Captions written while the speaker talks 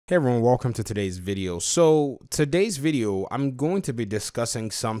Hey everyone, welcome to today's video. So today's video, I'm going to be discussing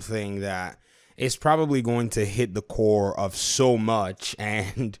something that is probably going to hit the core of so much.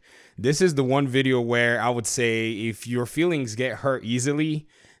 And this is the one video where I would say if your feelings get hurt easily,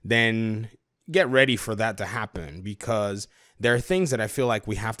 then get ready for that to happen, because there are things that I feel like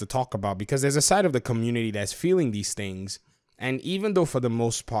we have to talk about, because there's a side of the community that's feeling these things. And even though for the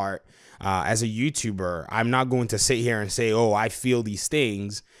most part, as a YouTuber, I'm not going to sit here and say, oh, I feel these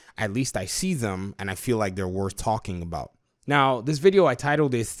things. At least I see them and I feel like they're worth talking about. Now, this video, I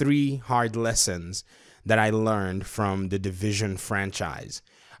titled it 3 Hard Lessons That I Learned from the Division franchise.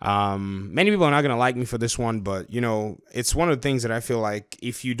 Many people are not going to like me for this one, but, you know, it's one of the things that I feel like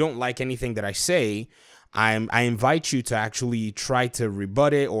if you don't like anything that I say, I invite you to actually try to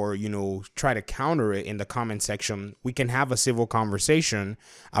rebut it or, you know, try to counter it in the comment section. We can have a civil conversation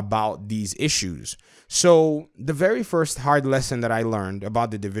about these issues. So the very first hard lesson that I learned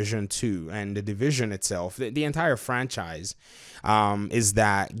about the Division 2 and the Division itself, the entire franchise, is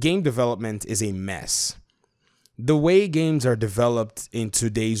that game development is a mess. The way games are developed in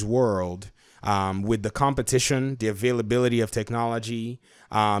today's world, with the competition, the availability of technology,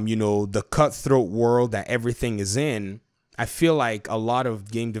 you know, the cutthroat world that everything is in, I feel like a lot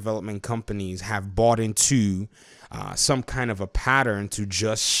of game development companies have bought into some kind of a pattern to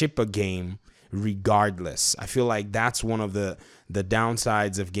just ship a game regardless. I feel like that's one of the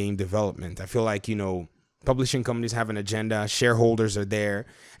downsides of game development. I feel like, you know, publishing companies have an agenda, shareholders are there,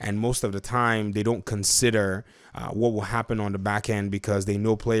 and most of the time they don't consider what will happen on the back end, because they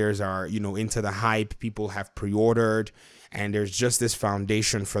know players are, you know, into the hype, people have pre-ordered, and there's just this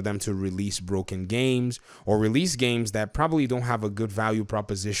foundation for them to release broken games or release games that probably don't have a good value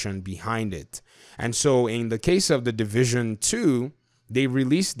proposition behind it. And so in the case of the Division 2, they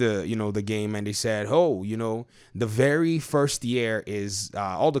released the game, and they said, oh, you know, the very first year is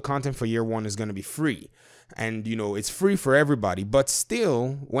all the content for year 1 is going to be free. And, you know, it's free for everybody. But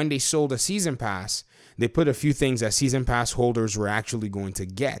still, when they sold a season pass, they put a few things that season pass holders were actually going to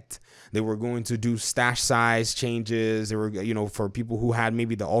get. They were going to do stash size changes. They were, you know, for people who had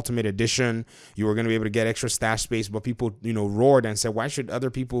maybe the Ultimate Edition, you were going to be able to get extra stash space. But people, you know, roared and said, why should other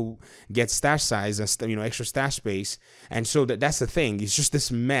people get stash size and, you know, extra stash space? And so that's the thing. It's just this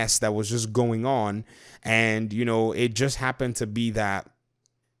mess that was just going on. And, you know, it just happened to be that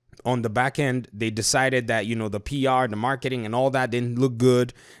on the back end, they decided that, you know, the PR, the marketing and all that didn't look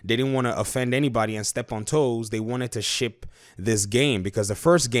good. They didn't want to offend anybody and step on toes. They wanted to ship this game because the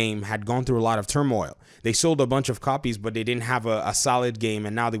first game had gone through a lot of turmoil. They sold a bunch of copies, but they didn't have a solid game.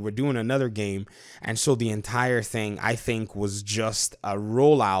 And now they were doing another game. And so the entire thing, I think, was just a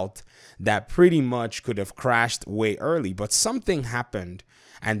rollout that pretty much could have crashed way early. But something happened,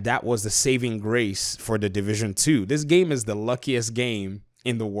 and that was the saving grace for the Division 2. This game is the luckiest game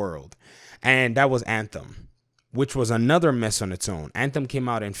in the world, and that was Anthem, which was another mess on its own. Anthem came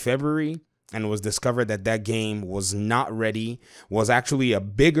out in February, and it was discovered that that game was not ready, was actually a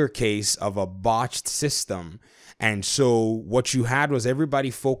bigger case of a botched system. And so what you had was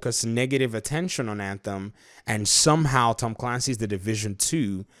everybody focused negative attention on Anthem, and somehow Tom Clancy's The Division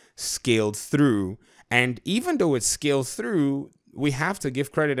 2 scaled through. And even though it scaled through, we have to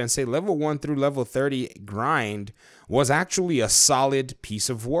give credit and say level 1 through level 30 grind was actually a solid piece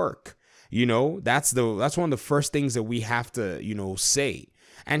of work. You know, that's one of the first things that we have to, you know, say.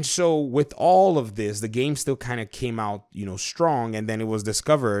 And so with all of this, the game still kind of came out, you know, strong. And then it was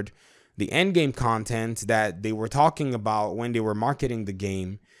discovered the end game content that they were talking about when they were marketing the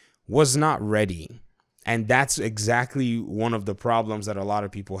game was not ready. And that's exactly one of the problems that a lot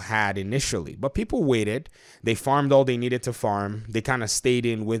of people had initially. But people waited. They farmed all they needed to farm. They kind of stayed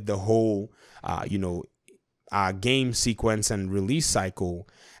in with the whole, game sequence and release cycle.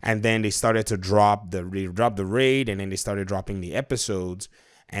 And then they started to drop the raid, and then they started dropping the episodes.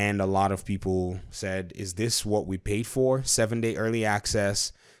 And a lot of people said, is this what we paid for? 7-day early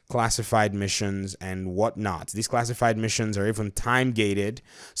access, classified missions and whatnot. These classified missions are even time gated.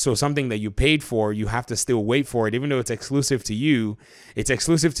 So something that you paid for, you have to still wait for it. Even though it's exclusive to you, it's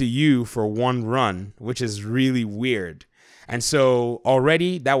exclusive to you for one run, which is really weird. And so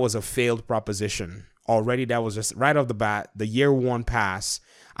already that was a failed proposition. Already that was just right off the bat. The year 1 pass,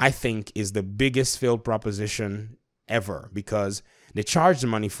 I think, is the biggest failed proposition ever, because they charged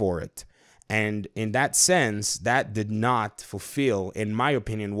money for it. And in that sense, that did not fulfill, in my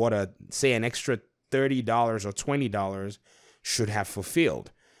opinion, what say an extra $30 or $20 should have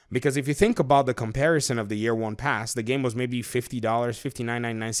fulfilled. Because if you think about the comparison of the year 1 pass, the game was maybe $50,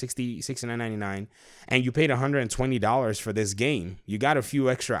 $59.99, $60, $69.99, and you paid $120 for this game. You got a few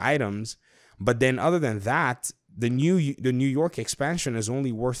extra items, but then other than that, the New York expansion is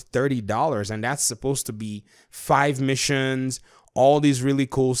only worth $30, and that's supposed to be 5 missions, all these really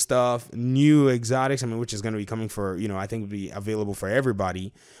cool stuff, new exotics, I mean, which is going to be coming for, I think be available for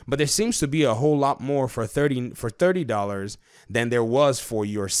everybody. But there seems to be a whole lot more for $30 than there was for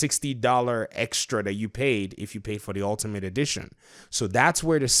your $60 extra that you paid if you paid for the Ultimate Edition. So that's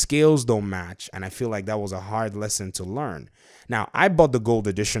where the scales don't match, and I feel like that was a hard lesson to learn. Now, I bought the Gold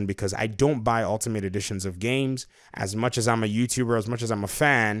Edition because I don't buy Ultimate Editions of games. As much as I'm a YouTuber, as much as I'm a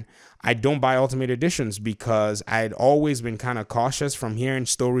fan, I don't buy Ultimate Editions because I'd always been kind of cautious from hearing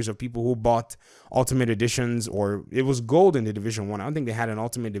stories of people who bought Ultimate Editions, or it was gold in the Division 1. I don't think they had an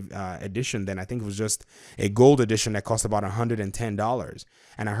Ultimate Edition then. I think it was just a Gold Edition that cost about $110.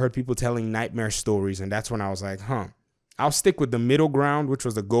 And I heard people telling nightmare stories, and that's when I was like, I'll stick with the middle ground, which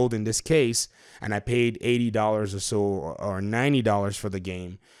was the gold in this case, and I paid $80 or so, or $90 for the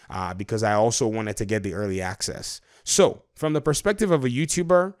game because I also wanted to get the early access. So from the perspective of a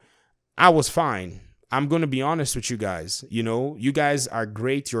YouTuber, I was fine. I'm going to be honest with you guys. You guys are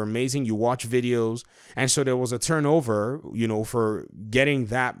great. You're amazing. You watch videos. And so there was a turnover, for getting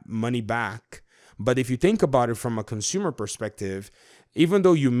that money back. But if you think about it from a consumer perspective, even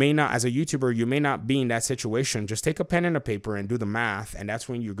though you may not, as a YouTuber, you may not be in that situation, just take a pen and a paper and do the math. And that's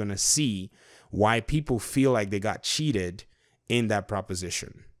when you're going to see why people feel like they got cheated in that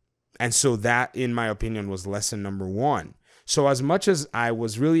proposition. And so that, in my opinion, was lesson number 1. So as much as I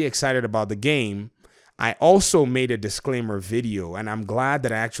was really excited about the game, I also made a disclaimer video, and I'm glad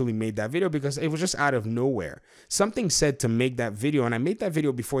that I actually made that video because it was just out of nowhere. Something said to make that video, and I made that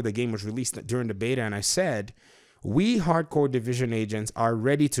video before the game was released during the beta, and I said, we hardcore division agents are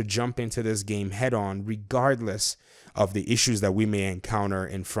ready to jump into this game head on, regardless of the issues that we may encounter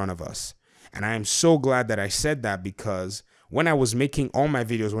in front of us. And I am so glad that I said that, because when I was making all my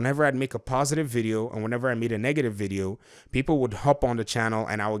videos, whenever I'd make a positive video and whenever I made a negative video, people would hop on the channel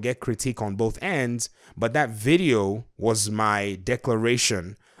and I would get critique on both ends. But that video was my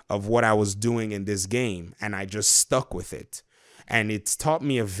declaration of what I was doing in this game, and I just stuck with it. And it's taught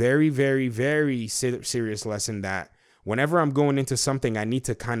me a very, very, very serious lesson that whenever I'm going into something, I need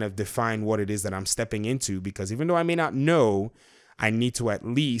to kind of define what it is that I'm stepping into, because even though I may not know, I need to at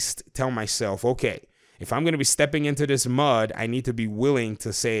least tell myself, okay, if I'm going to be stepping into this mud, I need to be willing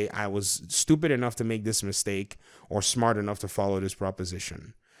to say I was stupid enough to make this mistake or smart enough to follow this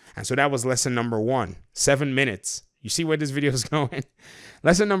proposition. And so that was lesson number 1, 7 minutes. You see where this video is going?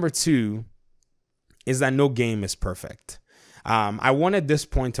 Lesson number 2 is that no game is perfect. I wanted this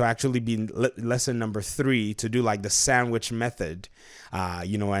point to actually be lesson number 3, to do like the sandwich method,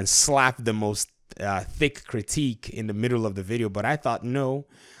 and slap the most thick critique in the middle of the video. But I thought, no,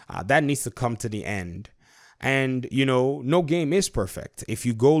 that needs to come to the end. And, no game is perfect. If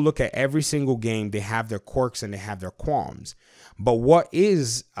you go look at every single game, they have their quirks and they have their qualms. But what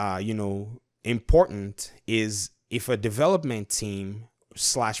is, important is if a development team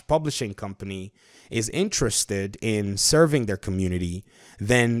 / publishing company is interested in serving their community,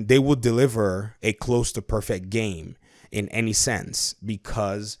 then they will deliver a close to perfect game in any sense,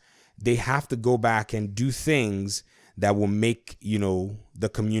 because they have to go back and do things that will make, the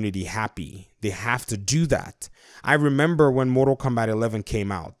community happy. They have to do that. I remember when Mortal Kombat 11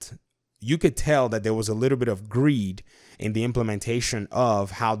 came out, you could tell that there was a little bit of greed in the implementation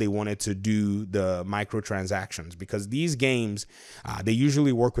of how they wanted to do the microtransactions, because these games, they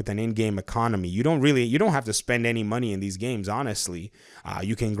usually work with an in-game economy. You don't have to spend any money in these games, honestly.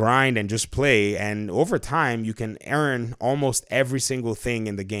 You can grind and just play, and over time you can earn almost every single thing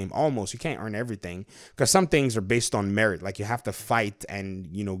in the game. Almost. You can't earn everything, because some things are based on merit, like you have to fight and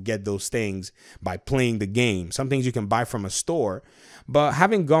get those things by playing the game. Some things you can buy from a store. But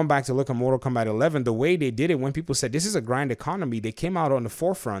having gone back to look at Mortal Kombat 11, the way they did it, when people said this is a grind economy, they came out on the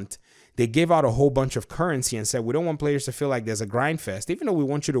forefront. They gave out a whole bunch of currency and said, we don't want players to feel like there's a grind fest. Even though we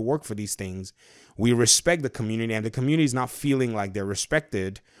want you to work for these things, we respect the community, and the community is not feeling like they're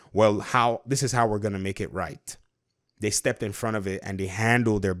respected. Well, this is how we're going to make it right. They stepped in front of it and they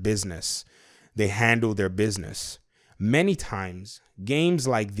handled their business. Many times, games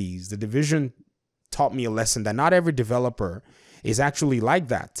like these, The Division taught me a lesson that not every developer is actually like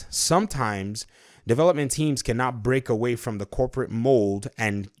that. Sometimes development teams cannot break away from the corporate mold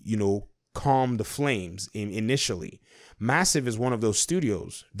and, calm the flames initially. Massive is one of those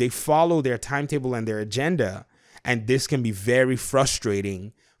studios. They follow their timetable and their agenda, and this can be very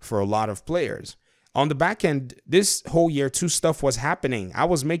frustrating for a lot of players. On the back end, this whole year 2 stuff was happening. I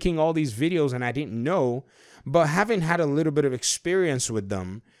was making all these videos and I didn't know, but having had a little bit of experience with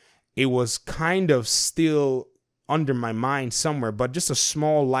them, it was kind of still under my mind somewhere, but just a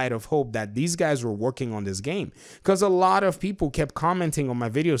small light of hope that these guys were working on this game. Because a lot of people kept commenting on my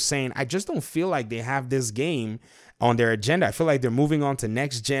videos saying, I just don't feel like they have this game on their agenda. I feel like they're moving on to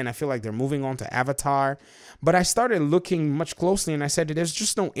next gen. I feel like they're moving on to Avatar. But I started looking much closely and I said, there's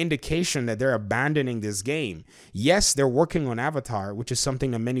just no indication that they're abandoning this game. Yes, they're working on Avatar, which is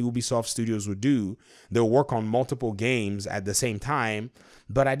something that many Ubisoft studios would do. They'll work on multiple games at the same time.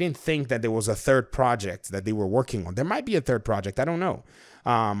 But I didn't think that there was a third project that they were working on. There might be a third project. I don't know.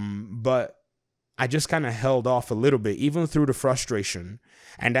 But I just kind of held off a little bit, even through the frustration.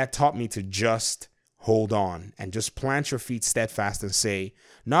 And that taught me to just hold on and just plant your feet steadfast and say,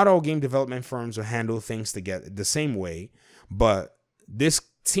 not all game development firms will handle things together the same way, but this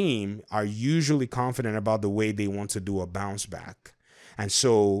team are usually confident about the way they want to do a bounce back. And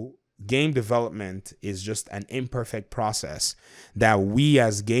so game development is just an imperfect process that we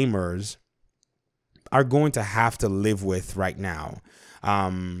as gamers are going to have to live with right now.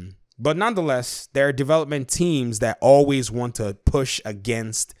 But nonetheless, there are development teams that always want to push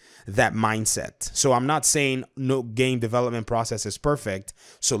against that mindset. So I'm not saying no game development process is perfect,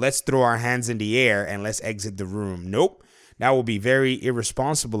 so let's throw our hands in the air and let's exit the room. Nope. That will be very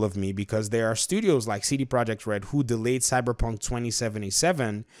irresponsible of me, because there are studios like CD Projekt Red who delayed Cyberpunk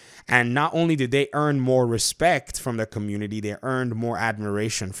 2077, and not only did they earn more respect from the community, they earned more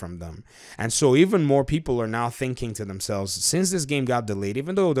admiration from them. And so even more people are now thinking to themselves, since this game got delayed,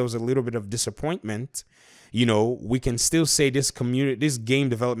 even though there was a little bit of disappointment, you know, we can still say this game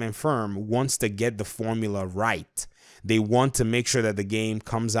development firm wants to get the formula right. They want to make sure that the game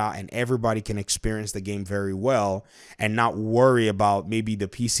comes out and everybody can experience the game very well and not worry about maybe the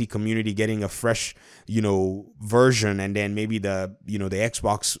PC community getting a fresh, you know, version, and then maybe the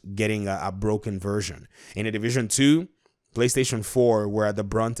Xbox getting a broken version. In The Division 2, PlayStation 4 were at the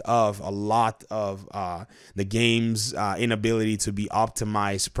brunt of a lot of the game's inability to be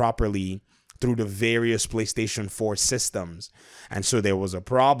optimized properly through the various PlayStation 4 systems. And so there was a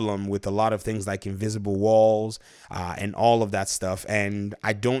problem with a lot of things like invisible walls and all of that stuff. And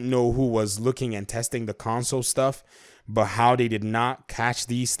I don't know who was looking and testing the console stuff, but how they did not catch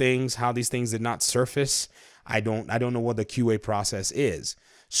these things, how these things did not surface, I don't know what the QA process is.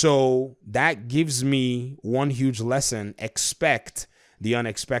 So that gives me one huge lesson: expect the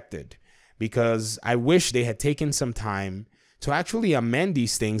unexpected, because I wish they had taken some time to actually amend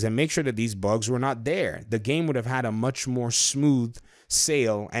these things and make sure that these bugs were not there. The game would have had a much more smooth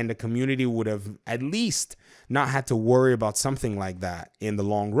sail, and the community would have at least not had to worry about something like that in the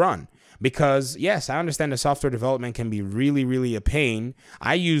long run. Because yes, I understand that software development can be really, really a pain.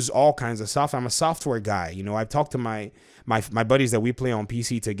 I use all kinds of software. I'm a software guy. You know, I've talked to my buddies that we play on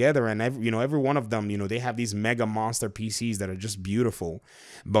PC together, and every one of them, they have these mega monster PCs that are just beautiful.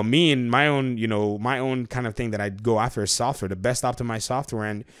 But me and my own kind of thing that I go after is software, the best optimized software.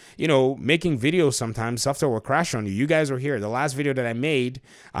 And making videos, sometimes software will crash on you. You guys were here. The last video that I made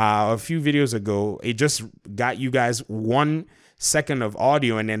a few videos ago, it just got you guys 1 second of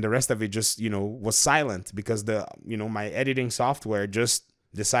audio, and then the rest of it just was silent because my editing software just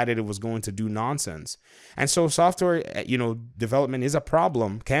decided it was going to do nonsense. And so software development is a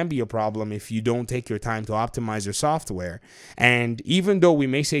problem, can be a problem if you don't take your time to optimize your software. And even though we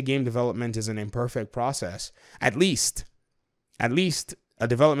may say game development is an imperfect process, at least a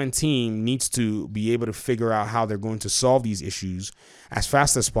development team needs to be able to figure out how they're going to solve these issues as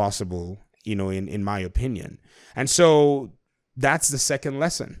fast as possible, in my opinion. And so that's the second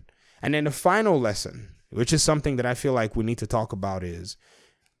lesson. And then the final lesson, which is something that I feel like we need to talk about, is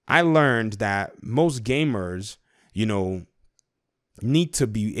I learned that most gamers, need to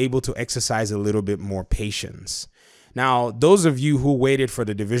be able to exercise a little bit more patience. Now, those of you who waited for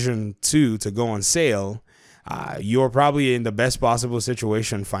the Division 2 to go on sale, you're probably in the best possible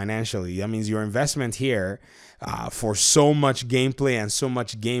situation financially. That means your investment here for so much gameplay and so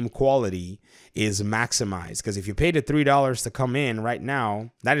much game quality is maximized. Because if you paid the $3 to come in right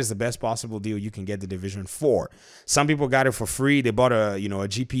now, that is the best possible deal you can get the Division 4. Some people got it for free. They bought a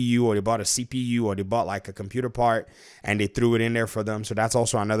GPU, or they bought a CPU, or they bought like a computer part and they threw it in there for them. So that's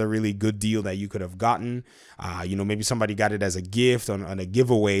also another really good deal that you could have gotten. Maybe somebody got it as a gift on a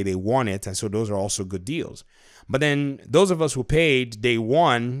giveaway. They won it. And so those are also good deals. But then those of us who paid day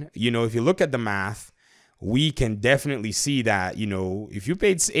one, if you look at the math, we can definitely see that, if you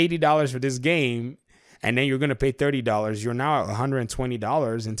paid $80 for this game and then you're going to pay $30, you're now at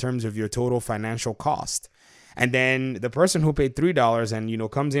 $120 in terms of your total financial cost. And then the person who paid $3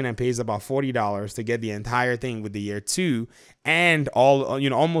 and, comes in and pays about $40 to get the entire thing with the year 2 and all,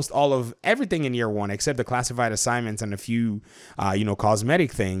 almost all of everything in year 1, except the classified assignments and a few,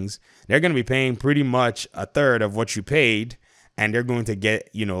 cosmetic things, they're going to be paying pretty much a third of what you paid. And they're going to get,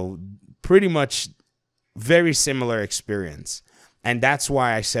 pretty much very similar experience. And that's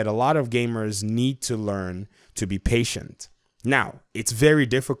why I said a lot of gamers need to learn to be patient. Now, it's very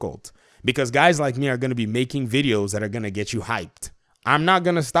difficult because guys like me are going to be making videos that are going to get you hyped. I'm not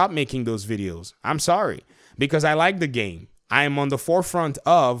going to stop making those videos. I'm sorry, because I like the game. I am on the forefront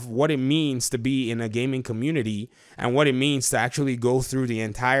of what it means to be in a gaming community and what it means to actually go through the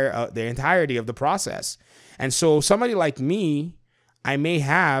entirety of the process. And so somebody like me, I may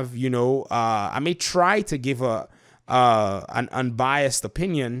have, I may try to give an unbiased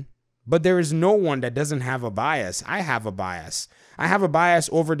opinion, but there is no one that doesn't have a bias. I have a bias. I have a bias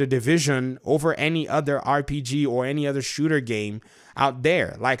over The Division, over any other RPG or any other shooter game out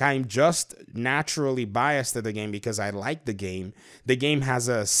there. Like, I'm just naturally biased to the game because I like the game. The game has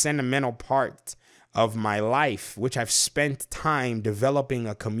a sentimental part of my life, which I've spent time developing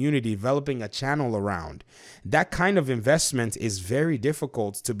a community, developing a channel around. That kind of investment is very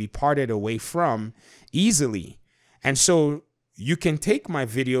difficult to be parted away from easily. And so you can take my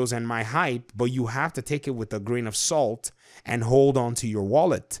videos and my hype, but you have to take it with a grain of salt and hold on to your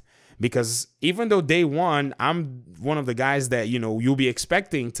wallet. Because even though day one, I'm one of the guys that, you'll be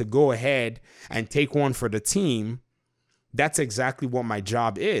expecting to go ahead and take one for the team, that's exactly what my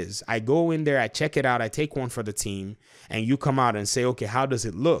job is. I go in there, I check it out, I take one for the team, and you come out and say, okay, how does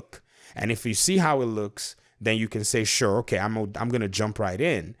it look? And if you see how it looks, then you can say, sure, okay, I'm going to jump right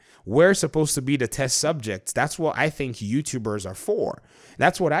in. We're supposed to be the test subjects. That's what I think YouTubers are for.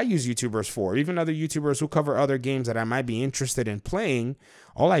 That's what I use YouTubers for. Even other YouTubers who cover other games that I might be interested in playing,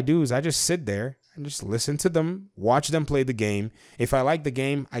 all I do is I just sit there and just listen to them, watch them play the game. If I like the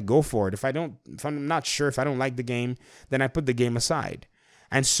game, I go for it. If I'm not sure, if I don't like the game, then I put the game aside.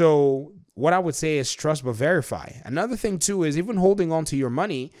 And so what I would say is trust but verify. Another thing too is even holding on to your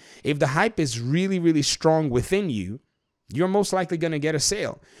money. If the hype is really, really strong within you, you're most likely going to get a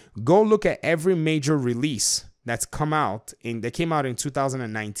sale. Go look at every major release that came out in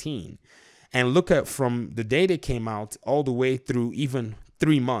 2019 and look at from the day they came out all the way through even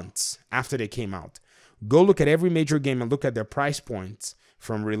 3 months after they came out. Go look at every major game and look at their price points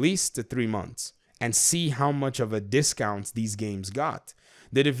from release to 3 months and see how much of a discount these games got.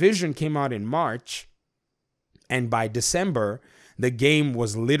 The Division came out in March, and by December, the game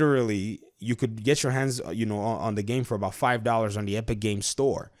was literally, you could get your hands, on the game for about $5 on the Epic Games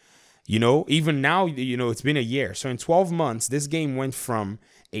Store. Even now, it's been a year. So in 12 months, this game went from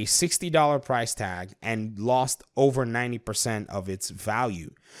a $60 price tag and lost over 90% of its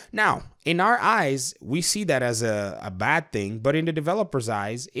value. Now, in our eyes, we see that as a bad thing, but in the developer's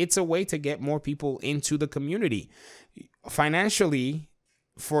eyes, it's a way to get more people into the community. Financially,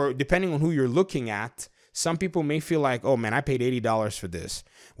 depending on who you're looking at, some people may feel like, oh man, I paid $80 for this.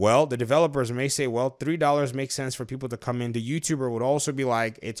 Well, the developers may say, well, $3 makes sense for people to come in. The YouTuber would also be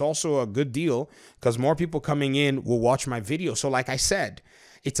like, it's also a good deal because more people coming in will watch my video. So like I said,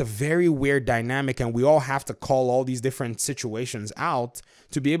 it's a very weird dynamic, and we all have to call all these different situations out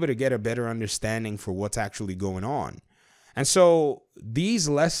to be able to get a better understanding for what's actually going on. And so these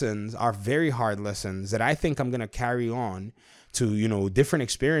lessons are very hard lessons that I think I'm going to carry on to, different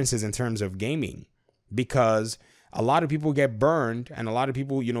experiences in terms of gaming, because a lot of people get burned and a lot of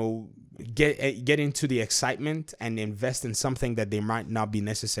people, get into the excitement and invest in something that they might not be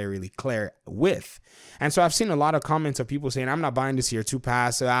necessarily clear with. And so I've seen a lot of comments of people saying, I'm not buying this year 2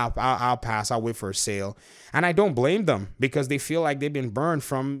 pass. I'll pass. I'll wait for a sale. And I don't blame them because they feel like they've been burned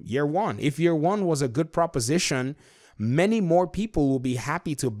from year 1. If year 1 was a good proposition, many more people will be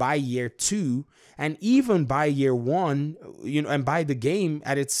happy to buy year 2 and even buy year 1, and buy the game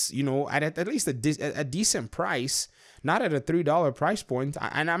at its, at least a decent price, not at a $3 price point.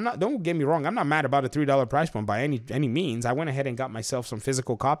 And don't get me wrong, I'm not mad about a $3 price point by any means. I went ahead and got myself some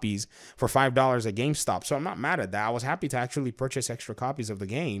physical copies for $5 at GameStop. So I'm not mad at that. I was happy to actually purchase extra copies of the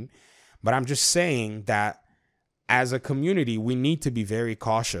game. But I'm just saying that as a community, we need to be very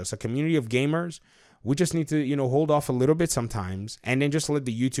cautious. A community of gamers, we just need to, hold off a little bit sometimes and then just let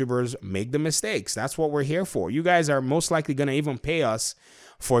the YouTubers make the mistakes. That's what we're here for. You guys are most likely going to even pay us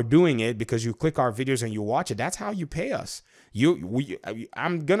for doing it because you click our videos and you watch it. That's how you pay us.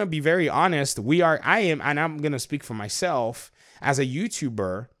 I'm going to be very honest. And I'm going to speak for myself as a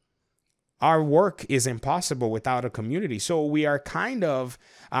YouTuber. Our work is impossible without a community. So we are kind of,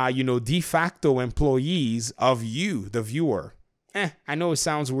 de facto employees of you, the viewer. I know it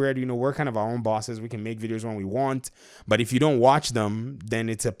sounds weird. You know, we're kind of our own bosses. We can make videos when we want, but if you don't watch them, then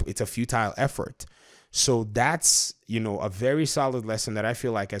it's a futile effort. So that's, you know, a very solid lesson that I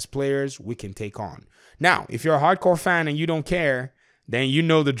feel like as players we can take on. Now, if you're a hardcore fan and you don't care, then you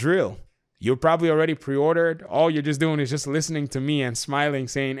know the drill. You're probably already pre-ordered. All you're just doing is just listening to me and smiling,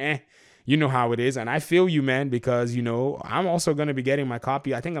 saying, you know how it is. And I feel you, man, because, you know, I'm also going to be getting my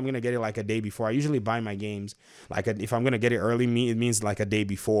copy. I think I'm going to get it like a day before. I usually buy my games. Like if I'm going to get it early, it means like a day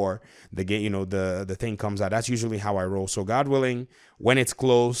before the game, you know, the thing comes out. That's usually how I roll. So God willing, when it's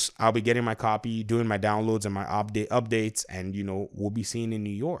close, I'll be getting my copy, doing my downloads and my updates. And, you know, we'll be seeing in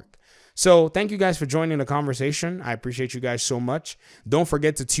New York. So thank you guys for joining the conversation. I appreciate you guys so much. Don't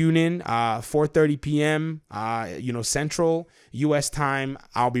forget to tune in 4:30 p.m. You know, Central U.S. time.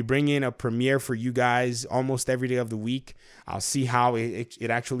 I'll be bringing a premiere for you guys almost every day of the week. I'll see how it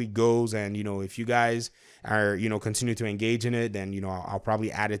actually goes. And, you know, if you guys are, you know, continue to engage in it, then, you know, I'll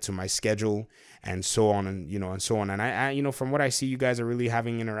probably add it to my schedule and so on and, you know, and so on. And I, you know, from what I see, you guys are really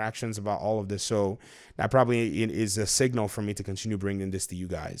having interactions about all of this. So that probably is a signal for me to continue bringing this to you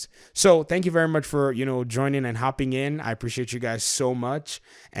guys. So thank you very much for, you know, joining and hopping in. I appreciate you guys so much.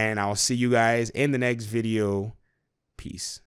 And I'll see you guys in the next video. Peace.